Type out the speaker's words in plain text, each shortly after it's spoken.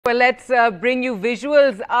Well, let's bring you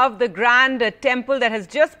visuals of the grand temple that has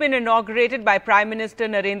just been inaugurated by Prime Minister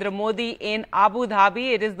Narendra Modi in Abu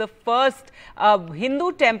Dhabi. It is the first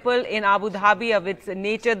Hindu temple in Abu Dhabi of its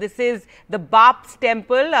nature. This is the Baps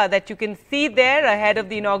temple that you can see there. Ahead of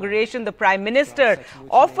the inauguration, the Prime Minister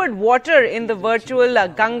offered water in the virtual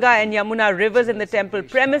Ganga and Yamuna rivers in the temple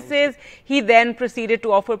premises. He then proceeded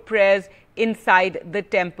to offer prayers inside the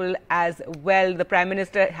temple as well. The Prime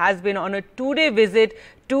Minister has been on a two-day visit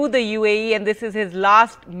to the UAE, and this is his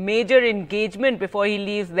last major engagement before he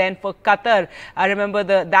leaves then for Qatar. I remember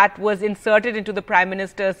that was inserted into the Prime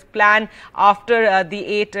Minister's plan after the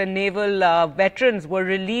 8 naval veterans were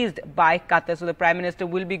released by Qatar. So the Prime Minister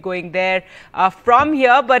will be going there from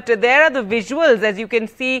here. But there are the visuals, as you can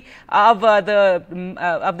see, of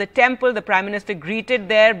the temple. The Prime Minister greeted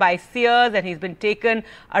there by seers, and he's been taken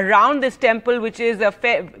around this temple, which is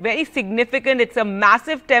very significant. It's a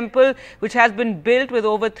massive temple which has been built with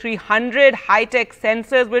over 300 high-tech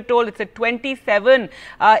sensors. We're told it's a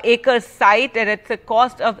 27-acre site, and it's a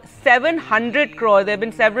cost of 700 crore. There have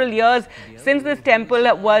been several years since this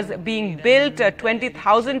temple was being built.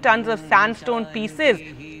 20,000 tons of sandstone pieces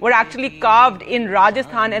were actually carved in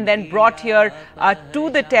Rajasthan and then brought here to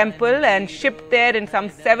the temple and shipped there in some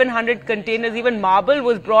 700 containers. Even marble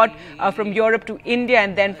was brought from Europe to India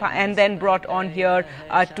and then brought on here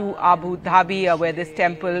to Abu Dhabi, where this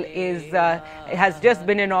temple has just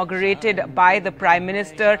been inaugurated by the Prime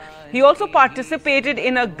Minister. He also participated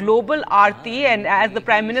in a global aarti, and as the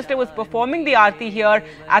Prime Minister was performing the aarti here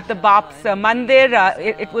at the Baps Mandir,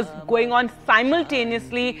 it was going on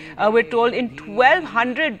simultaneously, we're told, in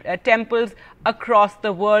 1,200 temples across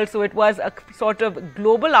the world. So it was a sort of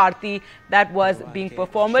global aarti that was being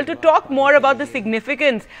performed. Well, to talk more about the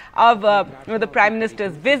significance of the Prime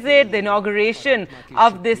Minister's visit, the inauguration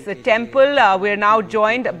of this temple, we are now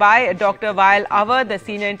joined by Dr. Vail Avar, the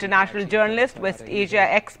senior international journalist, West Asia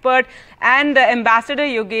expert, and Ambassador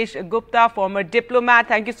Yogesh Gupta, former diplomat.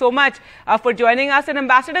 Thank you so much for joining us. And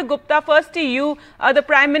Ambassador Gupta, first to you, the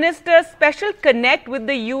Prime Minister's special connect with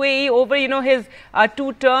the UAE over, his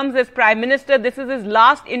 2 terms as Prime Minister. This is his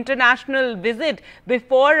last international visit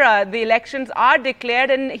before the elections are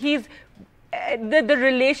declared, and he's the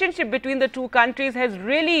relationship between the two countries has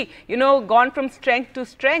really, gone from strength to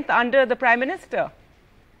strength under the Prime Minister.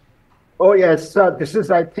 Oh, yes. This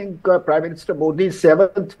is, I think, Prime Minister Modi's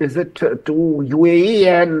 7th visit to UAE,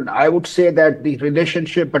 and I would say that the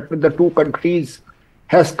relationship between the two countries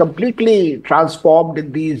has completely transformed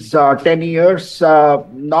in these 10 years.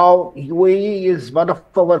 Now, UAE is one of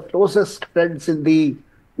our closest friends in the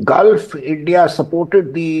Gulf. India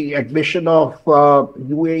supported the admission of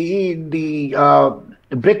UAE in the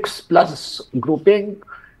BRICS Plus grouping.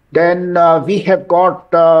 Then we have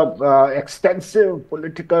got extensive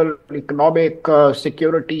political, economic,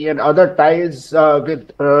 security and other ties with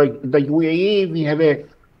the UAE. We have a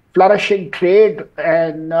flourishing trade,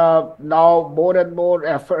 and now more and more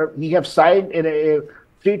effort. We have signed a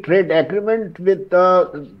free trade agreement with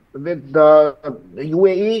the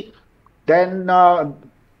UAE. Then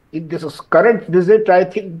in this current visit, I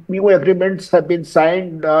think new agreements have been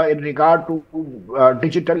signed in regard to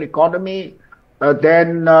digital economy.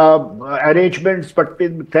 Then arrangements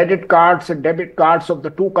between credit cards and debit cards of the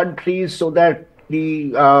two countries, so that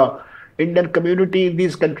the Indian community in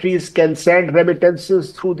these countries can send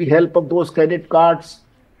remittances through the help of those credit cards.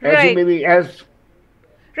 Right.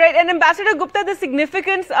 Right. And Ambassador Gupta, the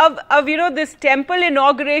significance of this temple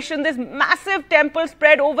inauguration, this massive temple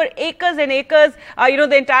spread over acres and acres,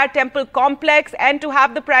 the entire temple complex, and to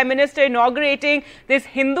have the Prime Minister inaugurating this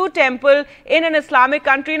Hindu temple in an Islamic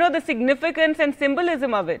country, the significance and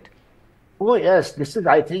symbolism of it. Oh, yes. This is,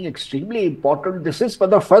 I think, extremely important. This is for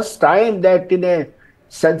the first time that in a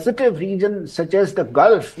sensitive region such as the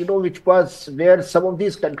Gulf, which was where some of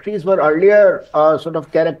these countries were earlier sort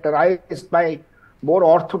of characterized by more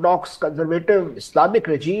orthodox, conservative Islamic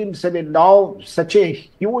regimes, and now such a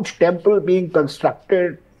huge temple being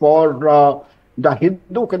constructed for the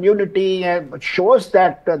Hindu community, and shows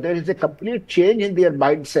that there is a complete change in their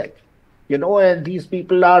mindset. And these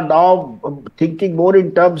people are now thinking more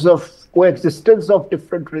in terms of coexistence of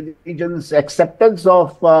different religions, acceptance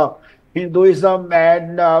of Hinduism,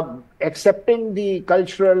 and accepting the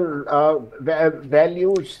cultural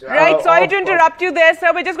values. Right. Sorry to interrupt you there,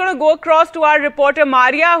 sir. We're just going to go across to our reporter,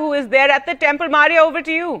 Maria, who is there at the temple. Maria, over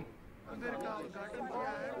to you.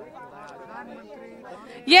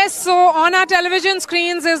 Yes, so on our television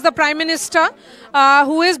screens is the Prime Minister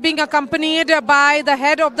who is being accompanied by the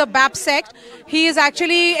head of the Baps sect. He is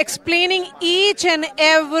actually explaining each and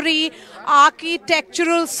every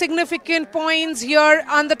architectural significant points here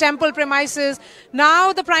on the temple premises.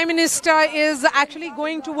 Now the Prime Minister is actually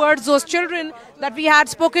going towards those children that we had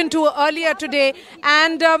spoken to earlier today.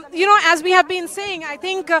 And, you know, as we have been saying, I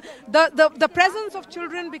think the presence of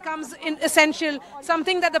children becomes essential,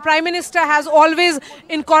 something that the Prime Minister has always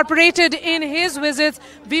incorporated in his visits.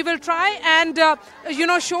 We will try and, you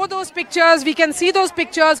know, show those pictures. We can see those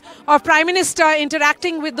pictures of Prime Minister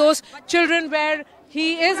interacting with those children where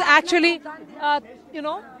he is actually, you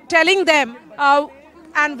know, telling them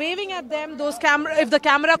and waving at them. Those if the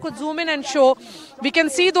camera could zoom in and show, we can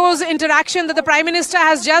see those interactions that the Prime Minister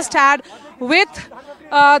has just had with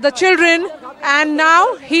the children. And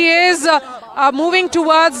now he is moving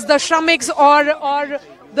towards the shramiks or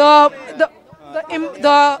the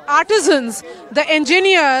artisans, the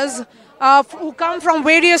engineers who come from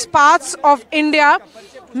various parts of India,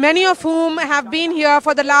 many of whom have been here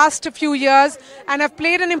for the last few years and have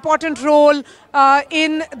played an important role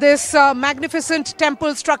in this magnificent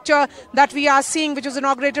temple structure that we are seeing, which was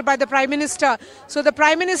inaugurated by the Prime Minister. So the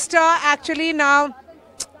Prime Minister actually now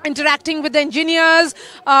interacting with the engineers,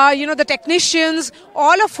 you know, the technicians,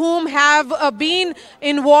 all of whom have been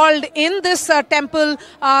involved in this temple,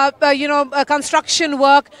 you know, construction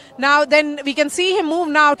work. Now then we can see him move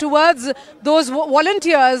now towards those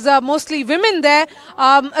volunteers, mostly women there,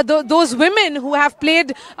 those women who have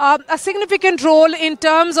played a significant role in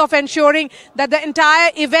terms of ensuring that the entire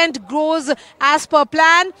event goes as per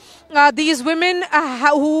plan. These women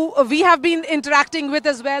who we have been interacting with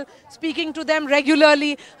as well, speaking to them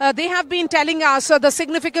regularly, they have been telling us the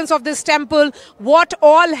significance of this temple, what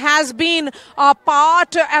all has been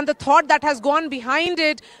part and the thought that has gone behind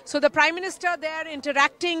it. So the Prime Minister there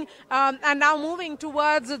interacting and now moving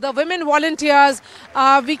towards the women volunteers.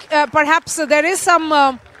 Perhaps there is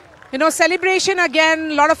some, you know, celebration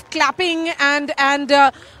again, a lot of clapping and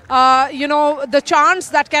you know, the chants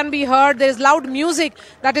that can be heard. There's loud music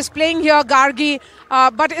that is playing here, Gargi.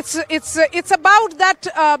 But it's about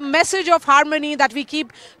that message of harmony that we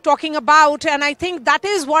keep talking about, and I think that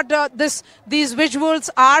is what these visuals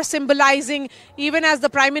are symbolizing. Even as the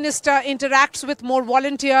Prime Minister interacts with more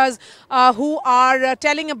volunteers who are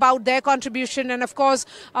telling about their contribution, and of course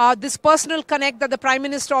this personal connect that the Prime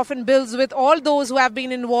Minister often builds with all those who have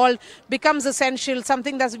been involved becomes essential.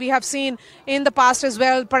 Something that we have seen in the past as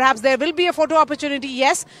well. Perhaps there will be a photo opportunity.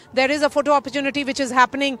 Yes, there is a photo opportunity which is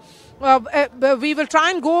happening. We will try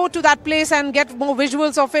and go to that place and get more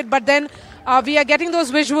visuals of it, but then we are getting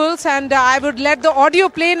those visuals, and I would let the audio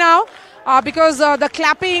play now because the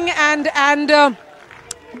clapping and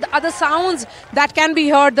the other sounds that can be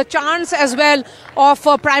heard, the chants as well of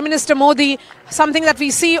Prime Minister Modi, something that we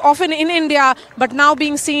see often in India but now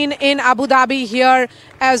being seen in Abu Dhabi here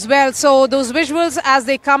as well. So those visuals as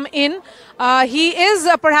they come in, he is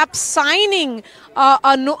perhaps signing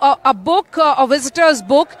a book, a visitor's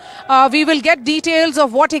book. We will get details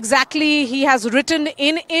of what exactly he has written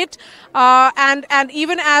in it, and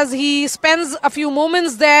even as he spends a few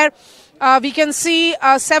moments there, we can see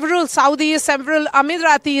several Saudis, several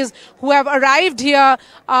Emiratis who have arrived here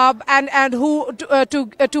and who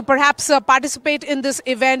to perhaps participate in this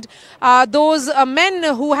event. Those men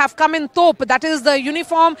who have come in thope, that is the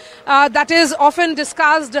uniform that is often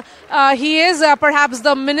discussed. He is perhaps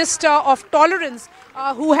the Minister of Tolerance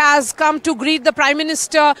who has come to greet the Prime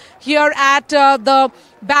Minister here at the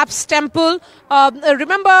Baps temple.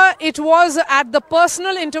 Remember, it was at the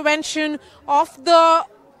personal intervention of the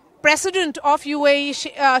President of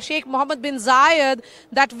UAE, Sheikh Mohammed bin Zayed,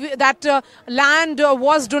 that land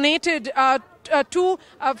was donated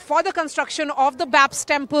for the construction of the Baps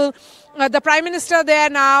temple. The Prime Minister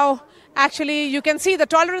there now, actually, you can see the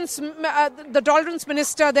tolerance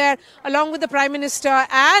minister there, along with the Prime Minister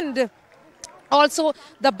and also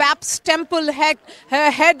the Baps temple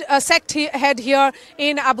sect head here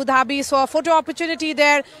in Abu Dhabi. So a photo opportunity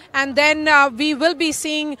there, and then we will be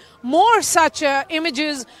seeing more such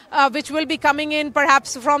images which will be coming in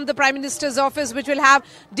perhaps from the Prime Minister's office, which will have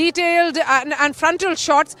detailed and frontal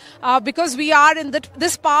shots because we are in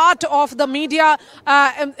this part of the media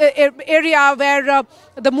area where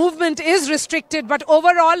the movement is restricted. But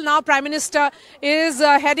overall now Prime Minister is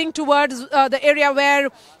heading towards the area where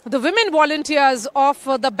the women volunteers of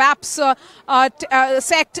the Baps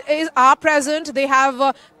sect are present. They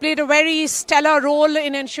have played a very stellar role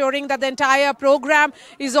in ensuring that the entire program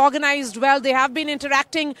is organized well. They have been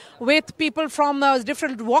interacting with people from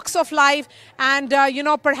different walks of life, and you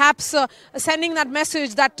know, perhaps sending that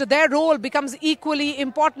message that their role becomes equally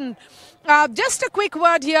important. Just a quick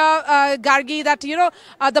word here, Gargi, that,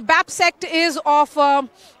 the Baps sect is of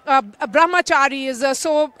brahmacharis.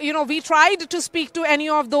 So, we tried to speak to any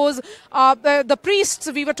of those, the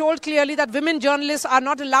priests. We were told clearly that women journalists are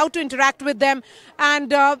not allowed to interact with them,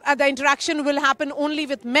 and the interaction will happen only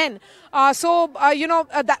with men.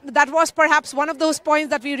 That was perhaps one of those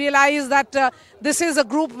points that we realized that this is a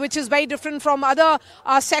group which is very different from other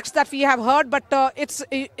sects that we have heard, but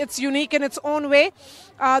it's unique in its own way.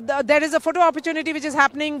 There is a photo opportunity which is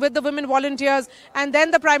happening with the women volunteers, and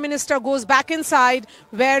then the Prime Minister goes back inside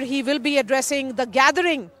where he will be addressing the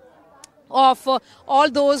gathering of all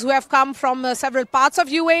those who have come from several parts of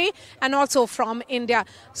UAE and also from India.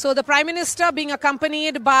 So the Prime Minister being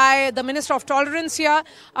accompanied by the Minister of Tolerance here.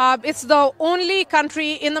 It's the only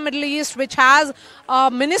country in the Middle East which has a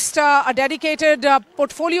minister, a dedicated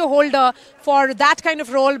portfolio holder for that kind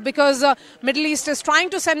of role, because Middle East is trying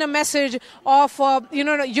to send a message of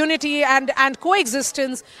unity and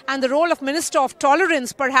coexistence, and the role of Minister of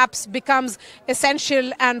Tolerance perhaps becomes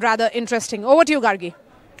essential and rather interesting. Over to you, Gargi.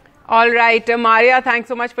 All right, Maria, thanks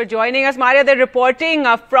so much for joining us. Maria, they're reporting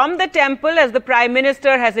from the temple as the Prime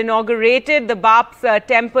Minister has inaugurated the Baps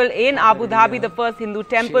temple in Abu Dhabi, the first Hindu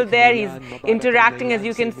temple there. He's interacting, as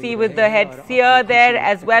you can see, with the head seer there,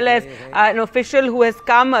 as well as an official who has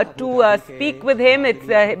come to speak with him.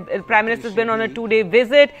 The Prime Minister's been on a 2-day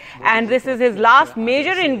visit, and this is his last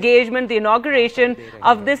major engagement, the inauguration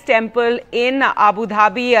of this temple in Abu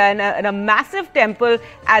Dhabi, and a massive temple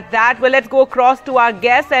at that. Well, let's go across to our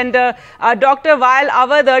guests. And Dr. Wael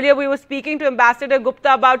Awad, earlier we were speaking to Ambassador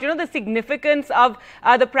Gupta about the significance of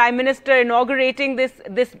the Prime Minister inaugurating this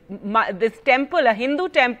temple, a Hindu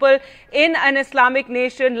temple in an Islamic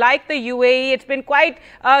nation like the UAE. It's been quite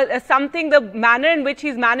something, the manner in which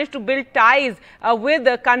he's managed to build ties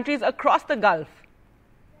with countries across the Gulf.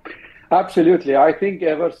 Absolutely. I think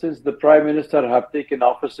ever since the Prime Minister have taken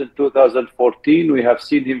office in 2014, we have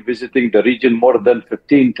seen him visiting the region more than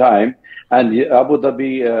 15 times. And Abu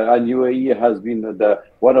Dhabi and UAE has been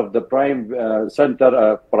one of the prime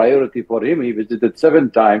center priority for him. He visited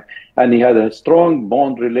 7 times, and he had a strong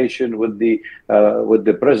bond relation with the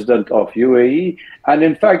president of UAE. And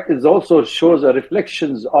in fact, it also shows reflect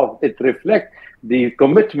the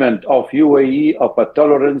commitment of UAE of a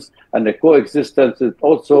tolerance and a coexistence. It's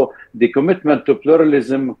also the commitment to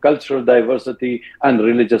pluralism, cultural diversity, and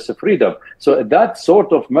religious freedom. So that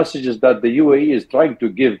sort of messages that the UAE is trying to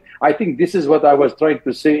give, I think this is what I was trying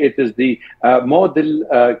to say. It is the model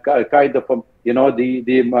kind of,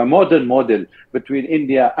 the modern model between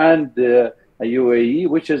India and UAE,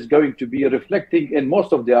 which is going to be reflecting in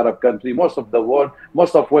most of the Arab countries, most of the world,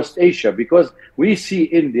 most of West Asia, because we see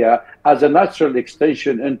India as a natural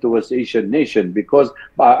extension into West Asian nation, because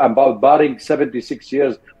about barring 76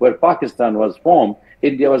 years where Pakistan was formed,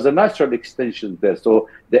 India was a natural extension there. So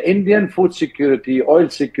the Indian food security, oil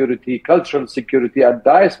security, cultural security, and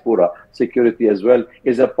diaspora security as well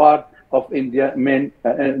is a part of India's main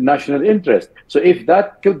national interest. So if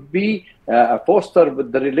that could be foster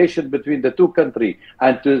with the relation between the two countries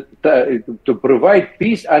and to provide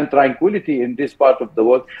peace and tranquility in this part of the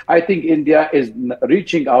world, I think India is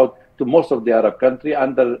reaching out to most of the Arab countries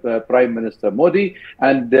under Prime Minister Modi.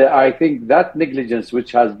 And I think that negligence,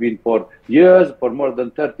 which has been for years, for more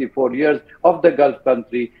than 34 years of the Gulf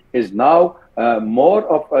country, is now more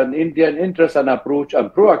of an Indian interest and approach, and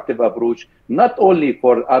proactive approach, not only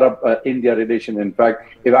for Arab-India relation. In fact,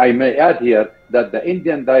 if I may add here, that the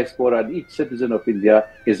Indian diaspora and each citizen of India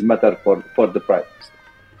is matter for the Prime Minister.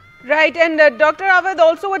 Right, and Dr. Awad,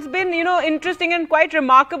 also what's been, interesting and quite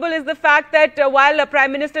remarkable is the fact that while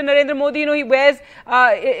Prime Minister Narendra Modi, he wears,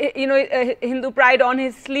 Hindu pride on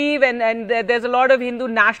his sleeve, and there's a lot of Hindu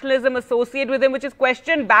nationalism associated with him, which is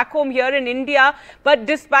questioned back home here in India. But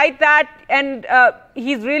despite that, and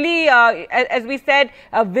he's really, as we said,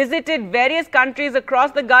 visited various countries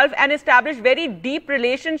across the Gulf and established very deep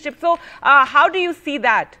relationships. So how do you see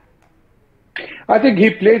that? I think he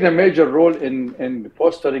played a major role in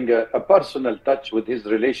fostering a personal touch with his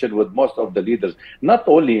relation with most of the leaders, not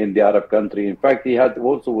only in the Arab country. In fact, he had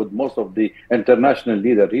also with most of the international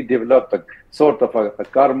leaders. He developed a sort of a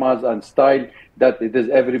karmas and style that it is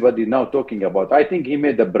everybody now talking about. I think he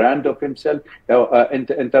made a brand of himself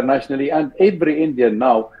internationally, and every Indian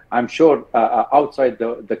now, I'm sure, outside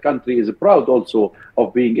the country is proud also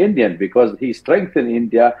of being Indian, because he strengthened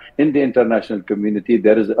India in the international community.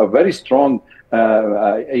 There is a very strong,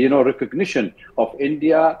 recognition of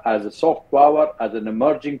India as a soft power, as an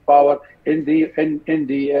emerging power in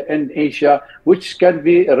Asia, which can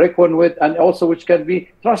be reckoned with and also which can be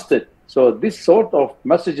trusted. So this sort of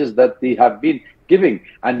messages that they have been giving,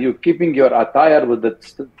 and you keeping your attire with the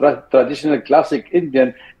traditional classic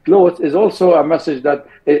Indian clothes is also a message that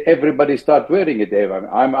everybody start wearing it.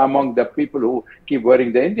 I'm among the people who keep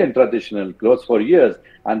wearing the Indian traditional clothes for years,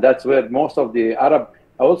 and that's where most of the Arab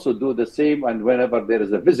also do the same. And whenever there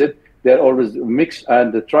is a visit, they're always mixed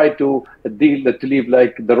and try to live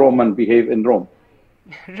like the Roman behave in Rome.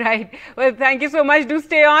 Right. Well, thank you so much. Do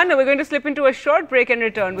stay on. We're going to slip into a short break and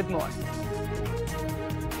return with more.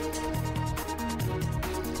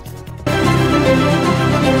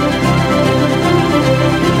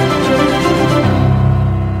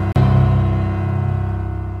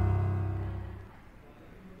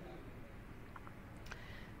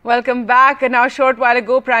 Welcome back. Now, a short while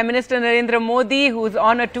ago, Prime Minister Narendra Modi, who's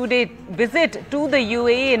on a two-day visit to the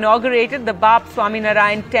UAE, inaugurated the Baps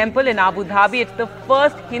Swaminarayan Temple in Abu Dhabi. It's the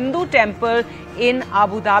first Hindu temple in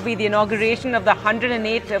Abu Dhabi. The inauguration of the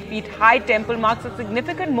 108 feet high temple marks a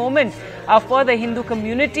significant moment for the Hindu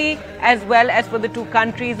community as well as for the two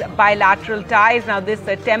countries' bilateral ties. Now, this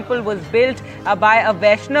temple was built by a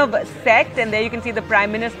Vaishnav sect, and there you can see the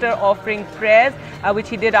Prime Minister offering prayers, which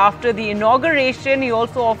he did after the inauguration. He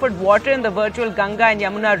also offered water in the virtual Ganga and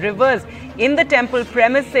Yamuna rivers in the temple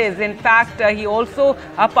premises. In fact, he also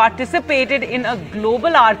participated in a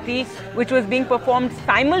global aarti, which was being performed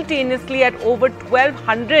simultaneously at over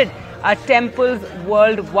 1,200 temples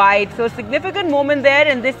worldwide. So a significant moment there,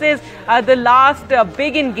 and this is the last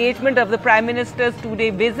big engagement of the Prime Minister's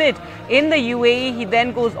two-day visit in the UAE. He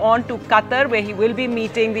then goes on to Qatar, where he will be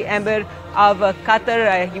meeting the Emir of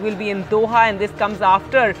Qatar. He will be in Doha, and this comes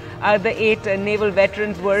after the 8 naval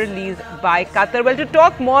veterans were released by Qatar. Well, to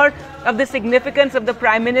talk more of the significance of the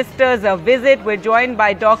Prime Minister's visit, we're joined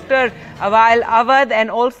by Dr. Awal Awad and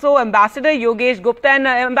also Ambassador Yogesh Gupta. And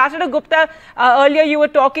Ambassador Gupta, earlier you were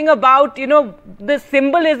talking about, the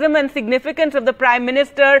symbolism and significance of the Prime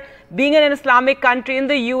Minister being in an Islamic country in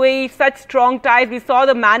the UAE, such strong ties. We saw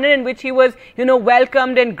the manner in which he was,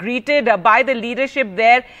 welcomed and greeted by the leadership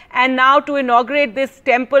there. And now to inaugurate this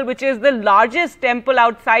temple, which is the largest temple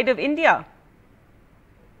outside of India.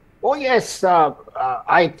 Oh, yes.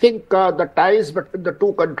 I think the ties between the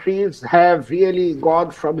two countries have really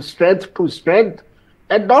gone from strength to strength.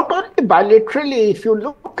 And not only bilaterally, if you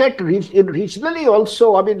look at regionally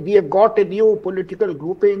also, I mean, we have got a new political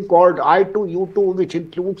grouping called I2U2, which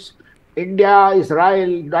includes India, Israel,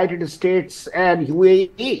 United States, and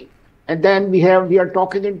UAE. And then we are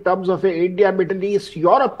talking in terms of an India, Middle East,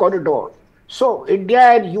 Europe corridor. So India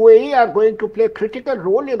and UAE are going to play a critical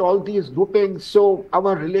role in all these groupings. So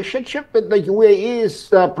our relationship with the UAE is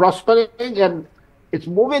prospering, and it's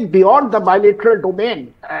moving beyond the bilateral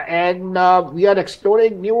domain. And we are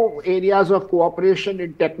exploring new areas of cooperation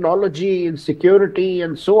in technology, in security,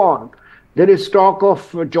 and so on. There is talk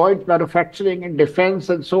of joint manufacturing in defense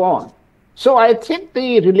and so on. So I think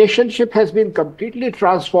the relationship has been completely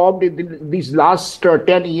transformed in these last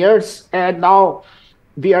 10 years. And now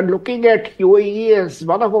we are looking at UAE as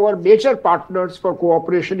one of our major partners for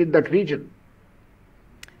cooperation in that region.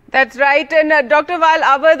 That's right. And Dr. Awal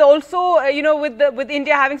Awad, also, with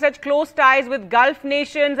India having such close ties with Gulf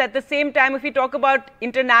nations, at the same time, if we talk about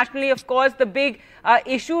internationally, of course, the big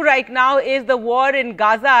issue right now is the war in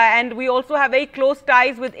Gaza, and we also have very close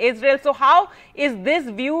ties with Israel. So how is this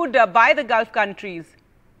viewed by the Gulf countries?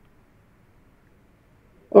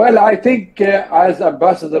 Well, I think, as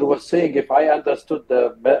Ambassador was saying, if I understood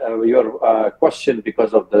your question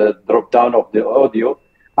because of the drop down of the audio,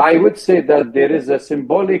 I would say that there is a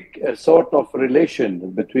symbolic sort of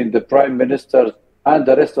relation between the Prime Minister and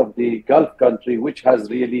the rest of the Gulf country, which has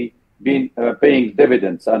really been paying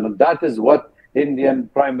dividends. And that is what Indian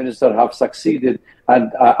Prime Minister have succeeded, and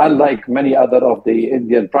unlike many other of the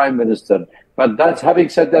Indian Prime Minister. But that's, having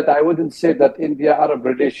said that, I wouldn't say that India-Arab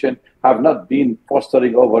relation have not been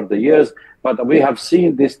fostering over the years, but we have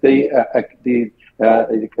seen this, the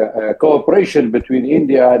cooperation between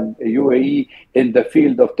India and UAE in the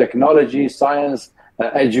field of technology, science,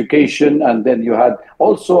 education, and then you had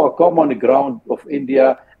also a common ground of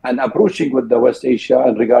India and approaching with the West Asia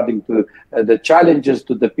and regarding to the challenges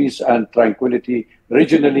to the peace and tranquility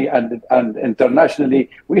regionally and internationally.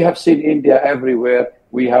 We have seen India everywhere.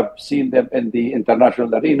 We have seen them in the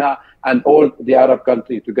international arena and all the Arab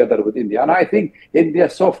countries together with India. And I think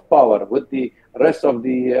India's soft power with the rest of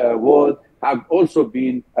the world have also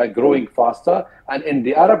been growing faster. And in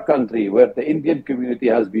the Arab country, where the Indian community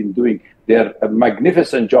has been doing their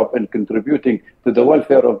magnificent job in contributing to the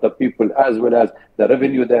welfare of the people, as well as the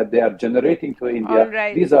revenue that they are generating to India,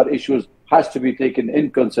 right. These are issues has to be taken in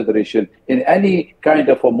consideration in any kind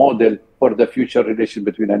of a model for the future relation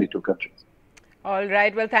between any two countries. All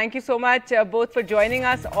right. Well, thank you so much both for joining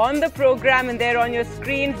us on the program. And there on your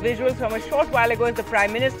screens, visuals from a short while ago as the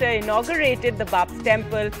Prime Minister inaugurated the Baps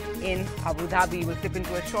temple in Abu Dhabi. We'll slip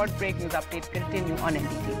into a short break. News updates continue on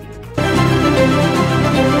NDTV.